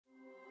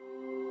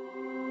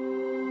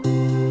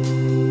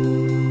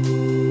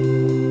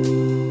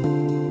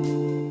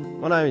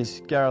My name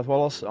is Gareth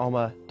Wallace. I'm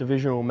a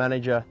Divisional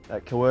Manager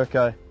at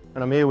COERCO,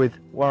 and I'm here with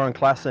Warren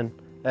Klassen,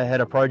 our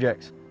Head of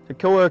Projects. So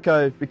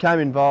COERCO became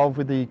involved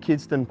with the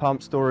Kidston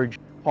Pump Storage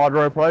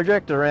Hydro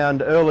Project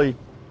around early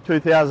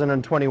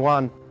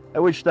 2021,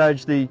 at which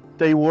stage the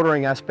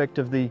dewatering aspect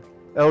of the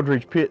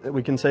Eldridge pit that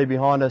we can see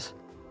behind us.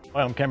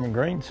 I'm Cameron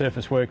Green,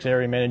 Surface Works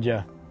Area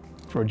Manager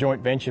for a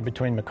joint venture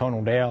between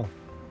McConnell Dowell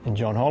and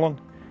John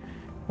Holland.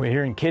 We're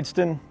here in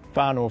Kidston,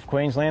 far north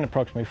Queensland,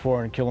 approximately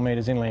 400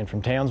 kilometres inland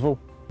from Townsville.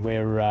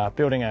 We're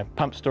building a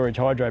pump storage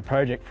hydro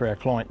project for our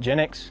client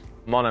Genex.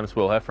 My name's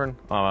Will Heffron.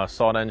 I'm a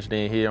site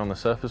engineer here on the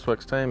Surface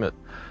Works team at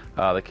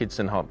the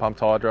Kidston Pumped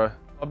Hydro.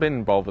 I've been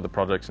involved with the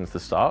project since the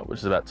start, which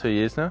is about 2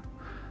 years now.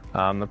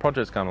 The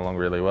project's come along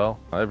really well.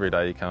 Every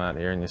day you come out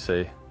here and you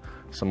see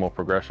some more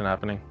progression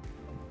happening.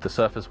 The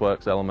Surface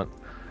Works element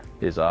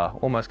is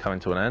almost coming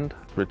to an end,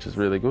 which is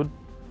really good.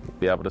 We'll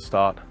be able to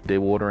start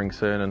dewatering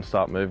soon and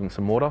start moving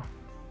some water.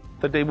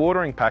 The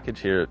dewatering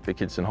package here at the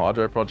Kidston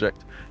Hydro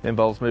project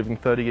involves moving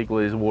 30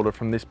 gigalitres of water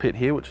from this pit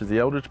here, which is the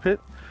Eldridge pit,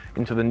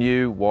 into the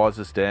new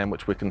Wisers dam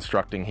which we're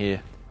constructing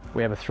here.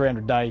 We have a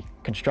 300-day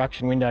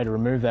construction window to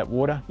remove that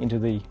water into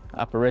the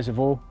upper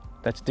reservoir.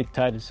 That's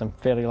dictated some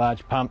fairly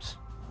large pumps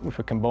with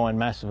a combined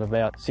mass of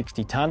about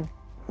 60 tonne.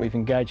 We've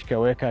engaged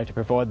COERCO to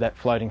provide that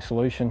floating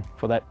solution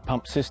for that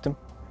pump system.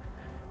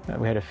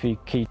 We had a few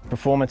key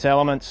performance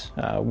elements.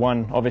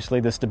 One, obviously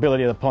the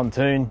stability of the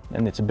pontoon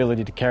and its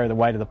ability to carry the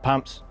weight of the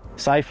pumps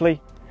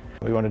safely.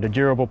 We wanted a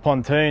durable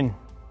pontoon.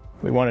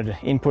 We wanted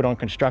input on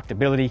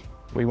constructability.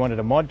 We wanted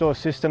a modular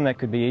system that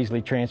could be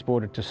easily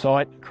transported to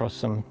site across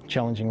some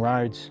challenging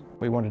roads.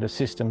 We wanted a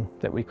system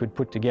that we could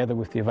put together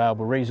with the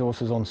available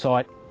resources on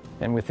site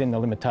and within the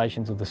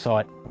limitations of the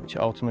site, which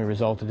ultimately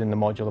resulted in the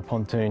modular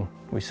pontoon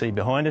we see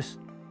behind us.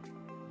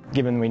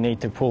 Given we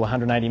need to pull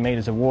 180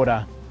 metres of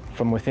water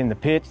from within the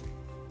pit,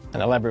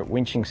 an elaborate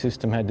winching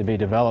system had to be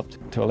developed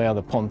to allow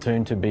the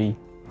pontoon to be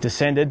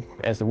descended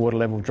as the water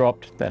level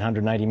dropped that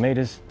 180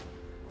 metres.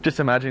 Just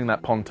imagining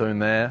that pontoon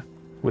there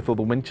with all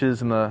the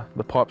winches and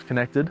the pipes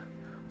connected,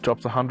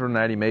 drops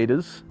 180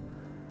 metres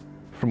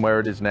from where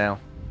it is now.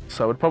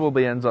 So it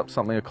probably ends up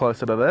something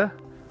closer to there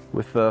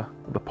with the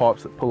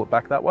pipes that pull it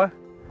back that way.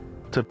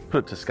 To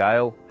put it to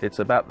scale, it's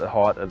about the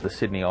height of the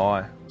Sydney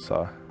Eye.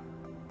 So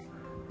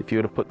if you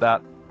were to put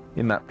that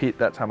in that pit,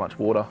 that's how much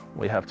water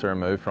we have to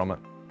remove from it.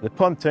 The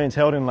pontoon's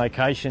held in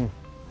location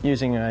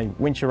using a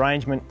winch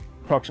arrangement,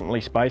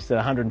 approximately spaced at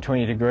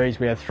 120 degrees.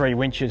 We have 3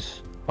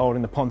 winches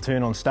holding the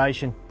pontoon on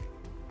station.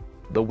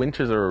 The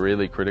winches are a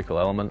really critical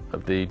element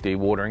of the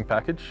dewatering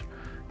package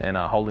and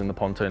holding the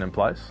pontoon in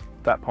place.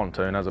 That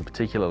pontoon has a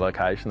particular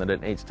location that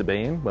it needs to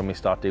be in when we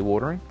start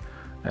dewatering.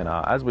 And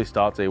as we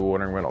start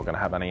dewatering, we're not going to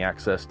have any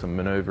access to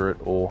manoeuvre it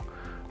or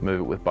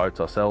move it with boats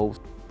ourselves.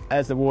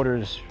 As the water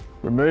is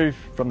removed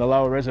from the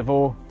lower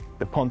reservoir,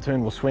 the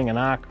pontoon will swing an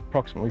arc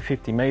approximately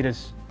 50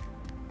 metres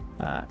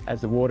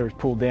as the water is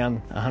pulled down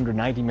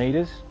 180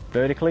 metres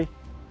vertically.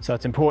 So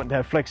it's important to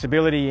have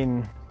flexibility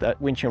in that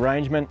winch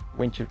arrangement.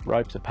 Winch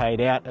ropes are paid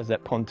out as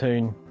that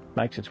pontoon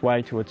makes its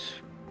way to its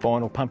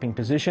final pumping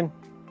position.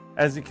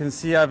 As you can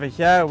see over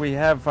here, we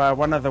have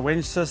one of the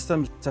winch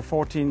systems. It's a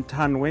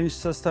 14-tonne winch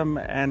system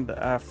and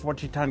a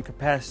 40-tonne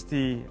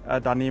capacity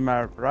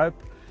Dyneema rope.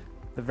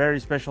 The very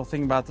special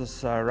thing about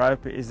this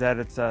rope is that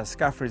it's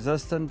scuff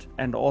resistant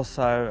and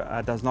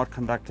also does not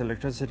conduct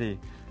electricity.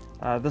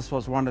 This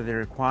was one of the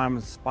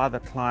requirements by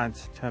the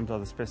client in terms of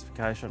the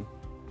specification.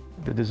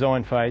 The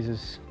design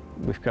phases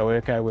with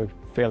COERCO were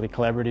fairly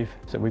collaborative,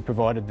 so we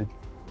provided the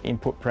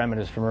input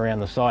parameters from around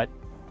the site.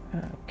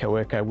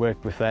 COERCO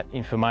worked with that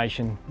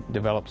information,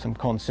 developed some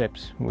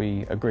concepts.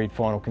 We agreed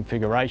final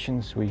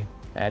configurations. We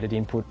added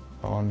input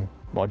on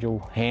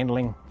module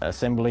handling,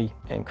 assembly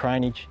and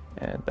cranage.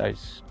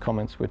 Those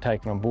comments were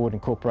taken on board,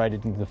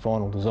 incorporated into the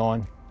final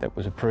design that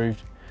was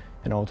approved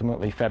and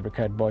ultimately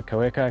fabricated by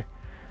COERCO.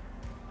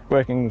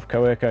 Working with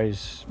COERCO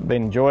has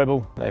been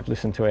enjoyable. They've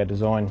listened to our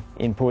design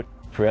input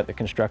throughout the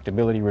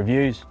constructability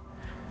reviews,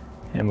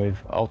 and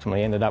we've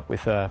ultimately ended up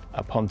with a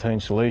pontoon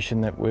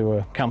solution that we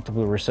were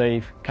comfortable to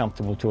receive,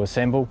 comfortable to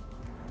assemble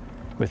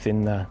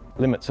within the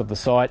limits of the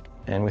site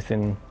and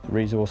within the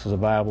resources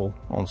available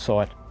on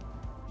site.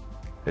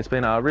 It's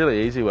been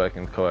really easy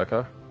working with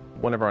COERCO.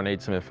 Whenever I need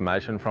some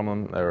information from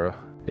them, they're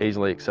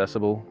easily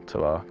accessible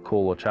to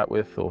call or chat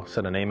with, or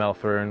send an email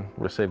through and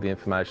receive the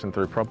information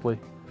through promptly.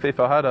 If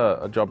I had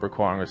a job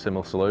requiring a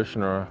similar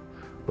solution or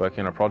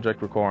working on a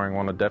project requiring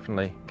one, I'd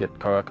definitely get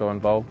COERCO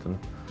involved and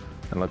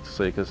look to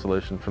seek a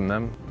solution from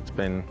them. It's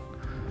been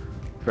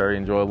very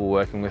enjoyable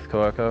working with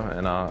COERCO,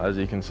 and as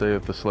you can see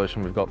with the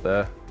solution we've got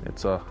there,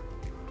 it's all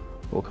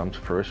come to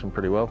fruition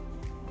pretty well.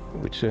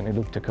 We'd certainly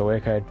look to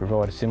COERCO to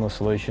provide a similar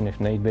solution if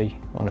need be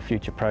on a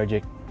future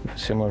project with a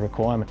similar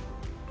requirement.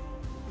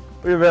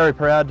 We're very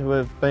proud to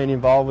have been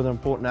involved with an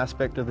important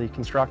aspect of the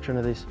construction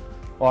of this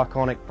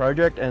iconic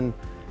project, and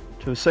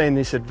to have seen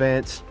this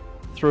advance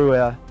through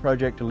our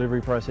project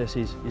delivery process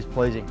is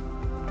pleasing.